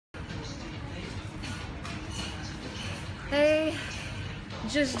Hey,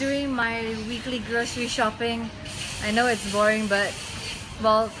 just doing my weekly grocery shopping. I know it's boring, but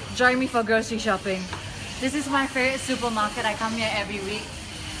well, join me for grocery shopping. This is my favorite supermarket. I come here every week.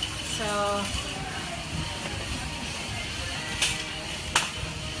 So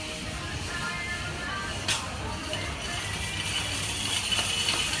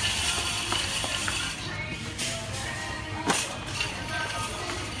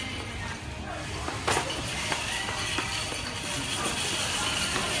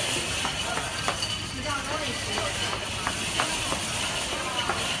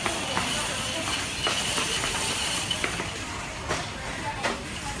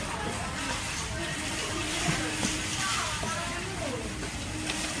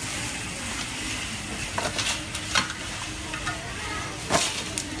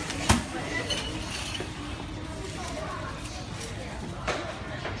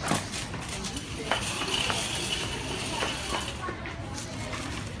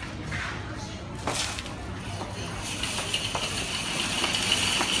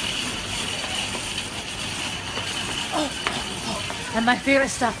and my favorite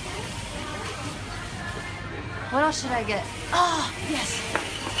stuff. What else should I get? Oh, yes.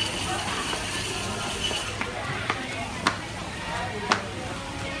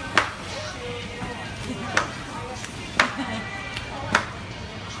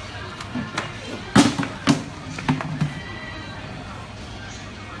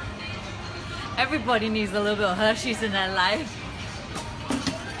 Everybody needs a little bit of Hershey's in their life.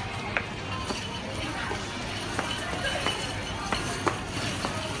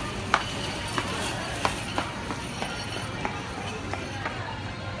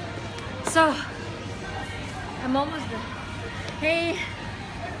 So, I'm almost there. Hey!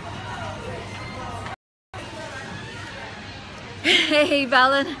 Hey,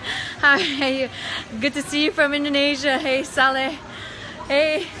 Balan. How are you? Good to see you from Indonesia. Hey, Saleh.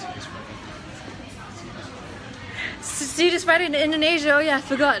 Hey. See you this Friday in Indonesia. Oh yeah, I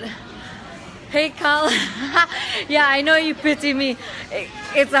forgot. Hey, Carl. Yeah, I know you pity me.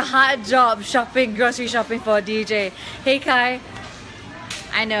 It's a hard job shopping, grocery shopping for a DJ. Hey, Kai.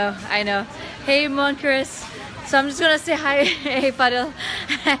 I know. Hey, Mon Chris. So I'm just gonna say hi. Hey, Fadil.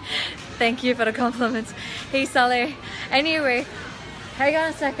 Thank you for the compliments. Hey, Saleh. Anyway, hang on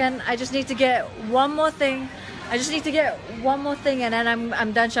a second. I just need to get one more thing. And then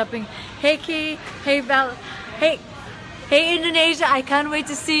I'm done shopping. Hey, Key. Hey, Val. Hey, Indonesia. I can't wait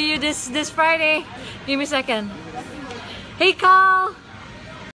to see you this Friday. Give me a second. Hey, Carl.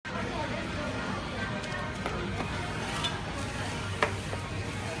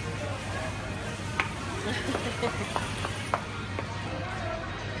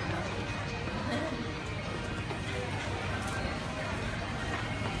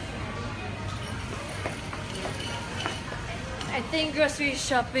 I think grocery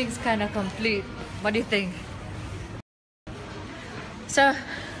shopping's kind of complete. What do you think? So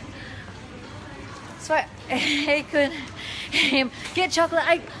hey, Kun, get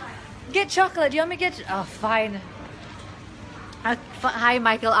chocolate. Get chocolate. Do you want me to get? Oh, fine. Hi,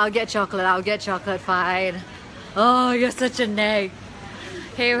 Michael. I'll get chocolate. Fine. Oh, you're such a nag.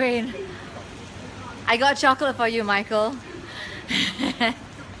 Hey, Rain. I got chocolate for you, Michael.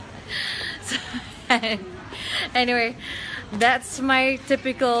 So, anyway, that's my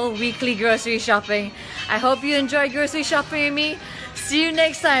typical weekly grocery shopping. I hope you enjoy grocery shopping with me. See you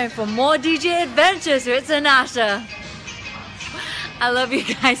next time for more DJ adventures with Tenashar. I love you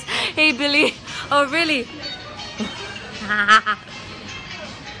guys. Hey, Billy. Oh, really?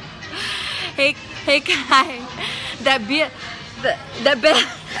 Hey, Kai. That beard. That bear.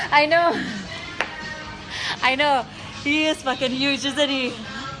 I know. He is fucking huge, isn't he?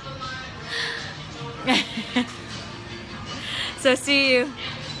 So see you.